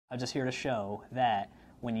I'm just here to show that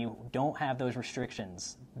when you don't have those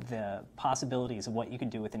restrictions, the possibilities of what you can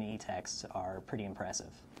do with an e-text are pretty impressive.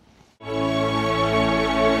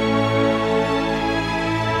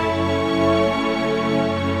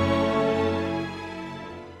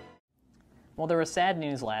 Well, there was sad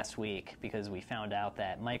news last week because we found out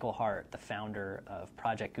that Michael Hart, the founder of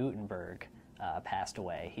Project Gutenberg, passed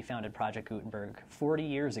away. He founded Project Gutenberg 40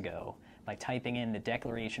 years ago by typing in the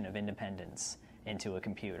Declaration of Independence into a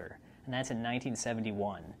computer, and that's in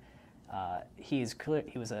 1971. He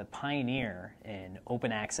was a pioneer in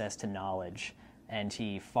open access to knowledge, and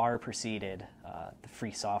he far preceded the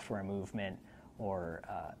free software movement or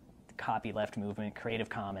the copyleft movement, Creative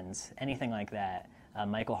Commons, anything like that.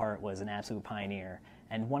 Michael Hart was an absolute pioneer.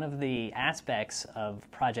 And one of the aspects of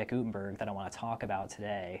Project Gutenberg that I want to talk about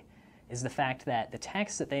today is the fact that the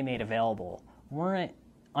texts that they made available weren't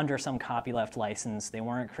under some copyleft license, they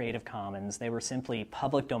weren't Creative Commons, they were simply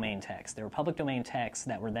public domain texts. They were public domain texts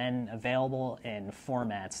that were then available in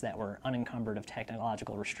formats that were unencumbered of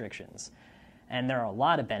technological restrictions. And there are a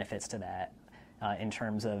lot of benefits to that in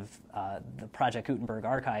terms of the Project Gutenberg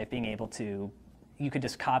archive being able to, you could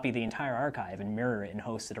just copy the entire archive and mirror it and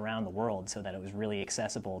host it around the world so that it was really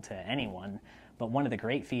accessible to anyone. But one of the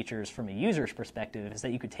great features from a user's perspective is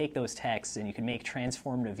that you could take those texts and you could make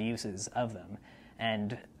transformative uses of them.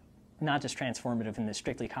 And not just transformative in the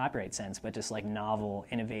strictly copyright sense, but just like novel,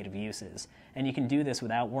 innovative uses. And you can do this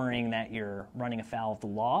without worrying that you're running afoul of the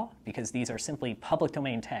law, because these are simply public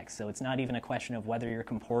domain texts, so it's not even a question of whether you're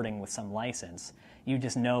comporting with some license. You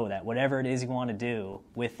just know that whatever it is you want to do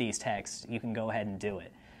with these texts, you can go ahead and do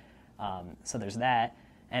it. So there's that.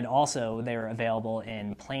 And also, they're available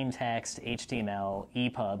in plain text, HTML,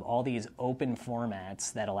 EPUB, all these open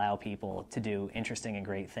formats that allow people to do interesting and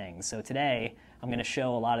great things. So today, I'm going to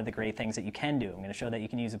show a lot of the great things that you can do. I'm going to show that you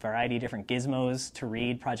can use a variety of different gizmos to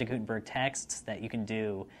read Project Gutenberg texts, that you can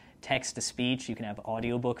do text-to-speech, you can have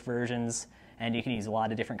audiobook versions, and you can use a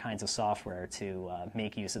lot of different kinds of software to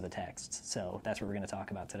make use of the texts. So that's what we're going to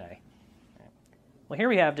talk about today. Well, here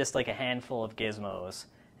we have just like a handful of gizmos.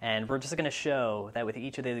 And we're just going to show that with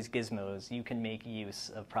each of these gizmos, you can make use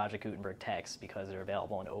of Project Gutenberg texts because they're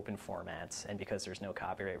available in open formats and because there's no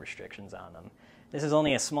copyright restrictions on them. This is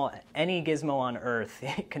only a small, any gizmo on Earth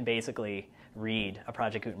can basically read a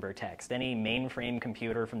Project Gutenberg text. Any mainframe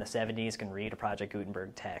computer from the 70s can read a Project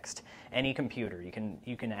Gutenberg text. Any computer,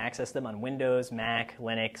 you can access them on Windows, Mac,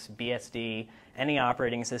 Linux, BSD, any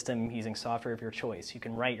operating system using software of your choice. You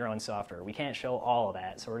can write your own software. We can't show all of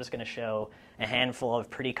that, so we're just going to show a handful of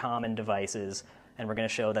pretty common devices, and we're going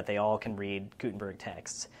to show that they all can read Gutenberg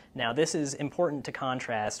texts. Now, this is important to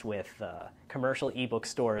contrast with commercial ebook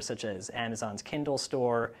stores such as Amazon's Kindle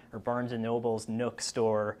store or Barnes & Noble's Nook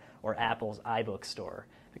store or Apple's iBook store.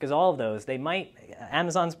 Because all of those,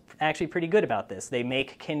 Amazon's actually pretty good about this. They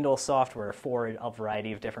make Kindle software for a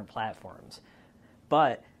variety of different platforms.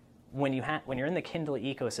 But when you're in the Kindle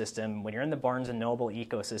ecosystem, when you're in the Barnes & Noble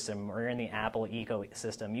ecosystem, or you're in the Apple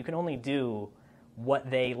ecosystem, you can only do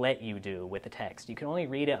what they let you do with the text. You can only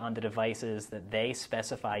read it on the devices that they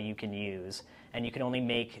specify you can use, and you can only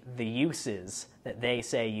make the uses that they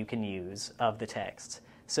say you can use of the text.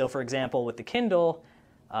 So for example, with the Kindle,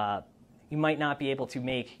 you might not be able to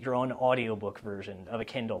make your own audiobook version of a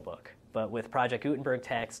Kindle book, but with Project Gutenberg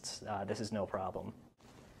texts, this is no problem.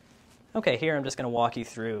 Okay, here I'm just going to walk you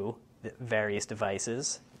through the various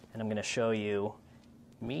devices, and I'm going to show you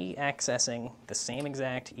me accessing the same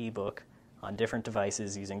exact ebook on different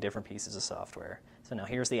devices using different pieces of software. So now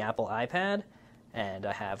here's the Apple iPad, and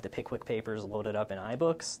I have the Pickwick Papers loaded up in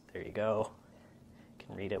iBooks. There you go. You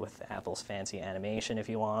can read it with Apple's fancy animation if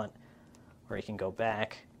you want, or you can go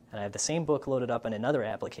back, and I have the same book loaded up in another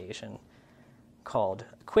application called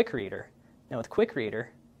Quick Reader. Now with Quick Reader,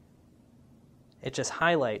 it just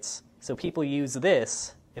highlights, so people use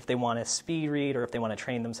this if they want to speed read or if they want to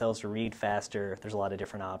train themselves to read faster. There's a lot of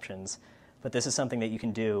different options, but this is something that you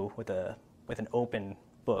can do with an open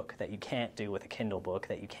book that you can't do with a Kindle book,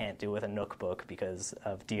 that you can't do with a Nook book because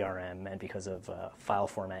of DRM and because of file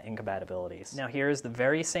format incompatibilities. Now here's the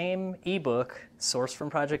very same ebook sourced from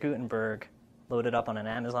Project Gutenberg, loaded up on an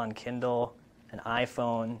Amazon Kindle, an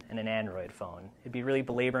iPhone, and an Android phone. It'd be really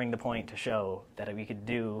belaboring the point to show that we could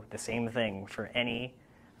do the same thing for any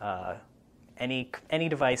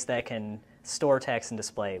device that can store text and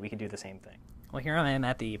display it. We could do the same thing. Well, here I am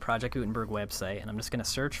at the Project Gutenberg website, and I'm just going to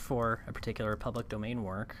search for a particular public domain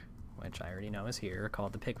work, which I already know is here,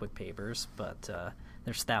 called the Pickwick Papers, but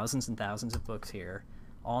there's thousands and thousands of books here,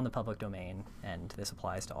 all in the public domain, and this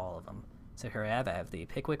applies to all of them. So here I have the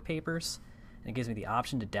Pickwick Papers, and it gives me the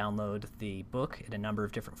option to download the book in a number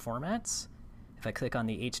of different formats. If I click on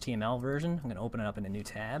the HTML version, I'm going to open it up in a new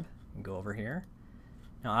tab and go over here.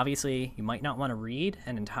 Now obviously you might not want to read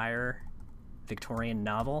an entire Victorian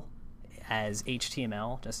novel as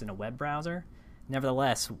HTML just in a web browser.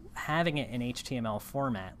 Nevertheless, having it in HTML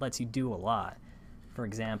format lets you do a lot. For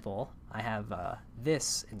example, I have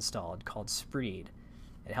this installed called Spreed.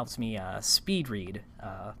 It helps me speed read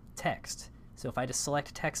text. So if I just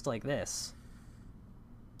select text like this,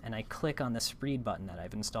 and I click on the Spreed button that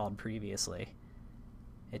I've installed previously,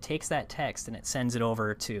 it takes that text and it sends it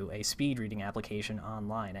over to a speed reading application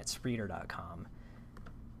online at Spreeder.com.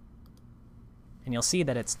 And you'll see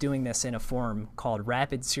that it's doing this in a form called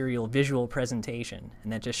Rapid Serial Visual Presentation,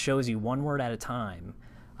 and that just shows you one word at a time,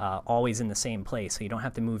 always in the same place, so you don't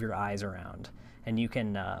have to move your eyes around. And you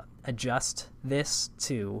can adjust this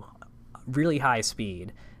to really high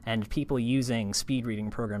speed, and people using speed reading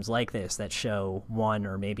programs like this that show one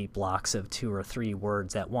or maybe blocks of 2 or 3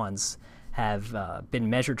 words at once have been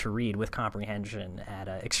measured to read with comprehension at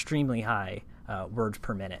extremely high words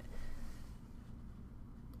per minute.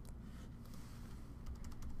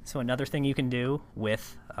 So another thing you can do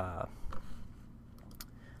with on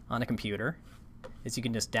a computer is you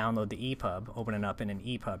can just download the EPUB, open it up in an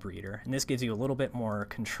EPUB reader, and this gives you a little bit more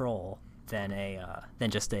control than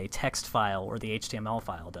just a text file or the HTML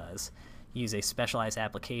file does. You use a specialized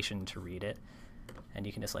application to read it, and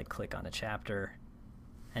you can just like click on a chapter,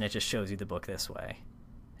 and it just shows you the book this way.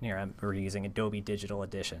 And here we're using Adobe Digital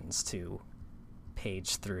Editions to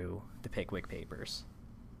page through the Pickwick Papers.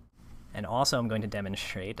 And also I'm going to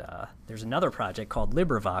demonstrate, there's another project called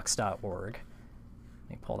LibriVox.org. Let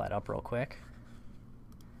me pull that up real quick.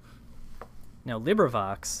 Now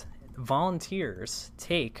LibriVox, volunteers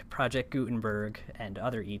take Project Gutenberg and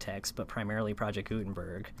other e-texts, but primarily Project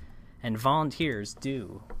Gutenberg, and volunteers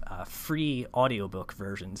do free audiobook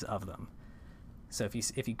versions of them. So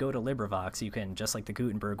if you go to LibriVox, you can, just like the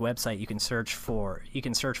Gutenberg website, you can search for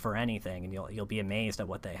anything, and you'll be amazed at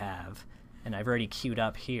what they have. And I've already queued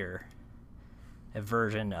up here a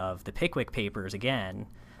version of the Pickwick Papers again,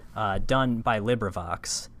 done by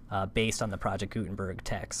LibriVox, based on the Project Gutenberg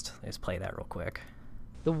text. Let's play that real quick.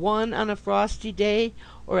 The one on a frosty day,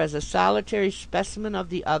 or as a solitary specimen of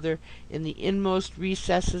the other in the inmost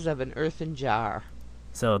recesses of an earthen jar.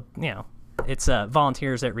 So, you know, it's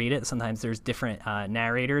volunteers that read it. Sometimes there's different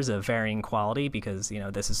narrators of varying quality because, you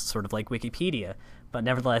know, this is sort of like Wikipedia. But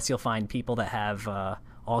nevertheless, you'll find people that have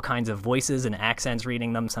all kinds of voices and accents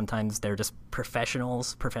reading them. Sometimes they're just professional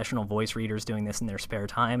voice readers doing this in their spare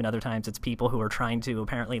time, and other times it's people who are trying to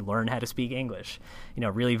apparently learn how to speak English. You know,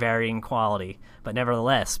 really varying quality. But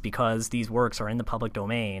nevertheless, because these works are in the public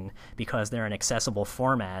domain, because they're in accessible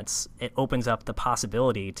formats, it opens up the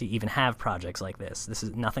possibility to even have projects like this.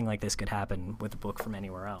 Nothing like this could happen with a book from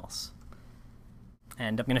anywhere else.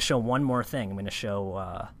 And I'm going to show one more thing. I'm going to show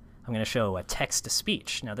a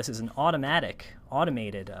text-to-speech. Now this is an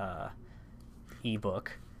automated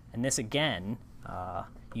ebook, and this again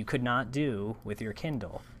you could not do with your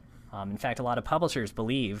Kindle. In fact, a lot of publishers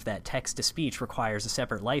believe that text-to-speech requires a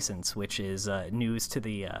separate license, which is news to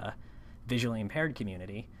the visually impaired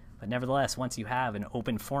community. But nevertheless, once you have an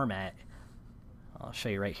open format, I'll show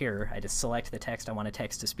you right here. I just select the text I want to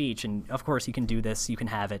text-to-speech, and of course you can do this. You can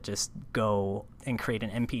have it just go and create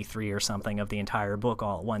an MP3 or something of the entire book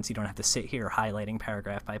all at once. You don't have to sit here highlighting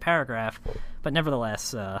paragraph by paragraph. But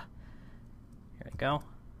nevertheless, here we go.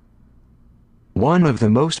 One of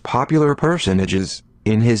the most popular personages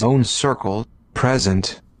in his own circle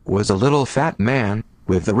present was a little fat man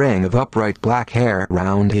with a ring of upright black hair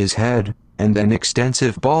round his head and an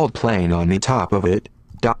extensive bald plain on the top of it.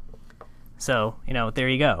 So, you know, there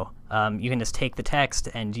you go. You can just take the text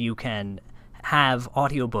and you can have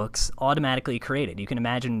audiobooks automatically created. You can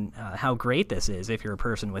imagine how great this is if you're a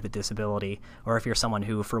person with a disability, or if you're someone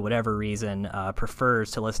who, for whatever reason, prefers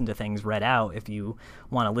to listen to things read out. If you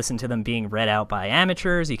want to listen to them being read out by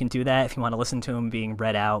amateurs, you can do that. If you want to listen to them being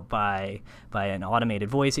read out by an automated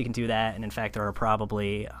voice, you can do that. And in fact, there are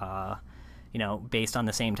probably you know, based on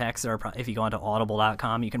the same text, or if you go onto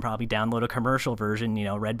audible.com, you can probably download a commercial version, you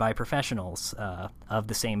know, read by professionals of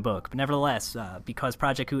the same book. But nevertheless, because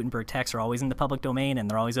Project Gutenberg texts are always in the public domain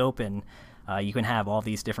and they're always open, you can have all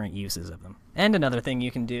these different uses of them. And another thing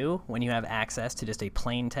you can do when you have access to just a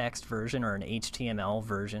plain text version or an HTML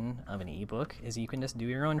version of an ebook is you can just do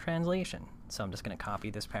your own translation. So I'm just going to copy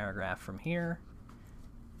this paragraph from here,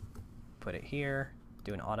 put it here,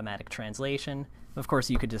 do an automatic translation. Of course,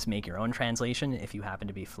 you could just make your own translation if you happen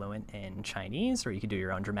to be fluent in Chinese, or you could do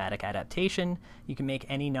your own dramatic adaptation. You can make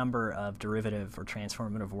any number of derivative or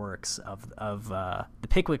transformative works of the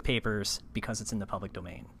Pickwick Papers because it's in the public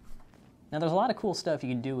domain. Now, there's a lot of cool stuff you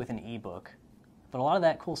can do with an ebook, But a lot of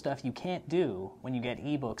that cool stuff you can't do when you get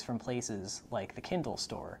ebooks from places like the Kindle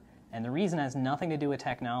store. And the reason has nothing to do with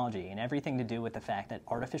technology and everything to do with the fact that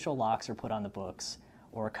artificial locks are put on the books,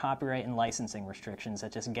 or copyright and licensing restrictions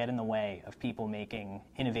that just get in the way of people making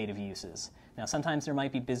innovative uses. Now, sometimes there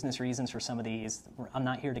might be business reasons for some of these. I'm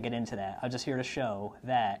not here to get into that. I'm just here to show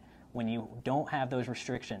that when you don't have those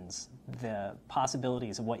restrictions, the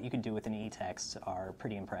possibilities of what you can do with an e-text are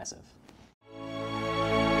pretty impressive.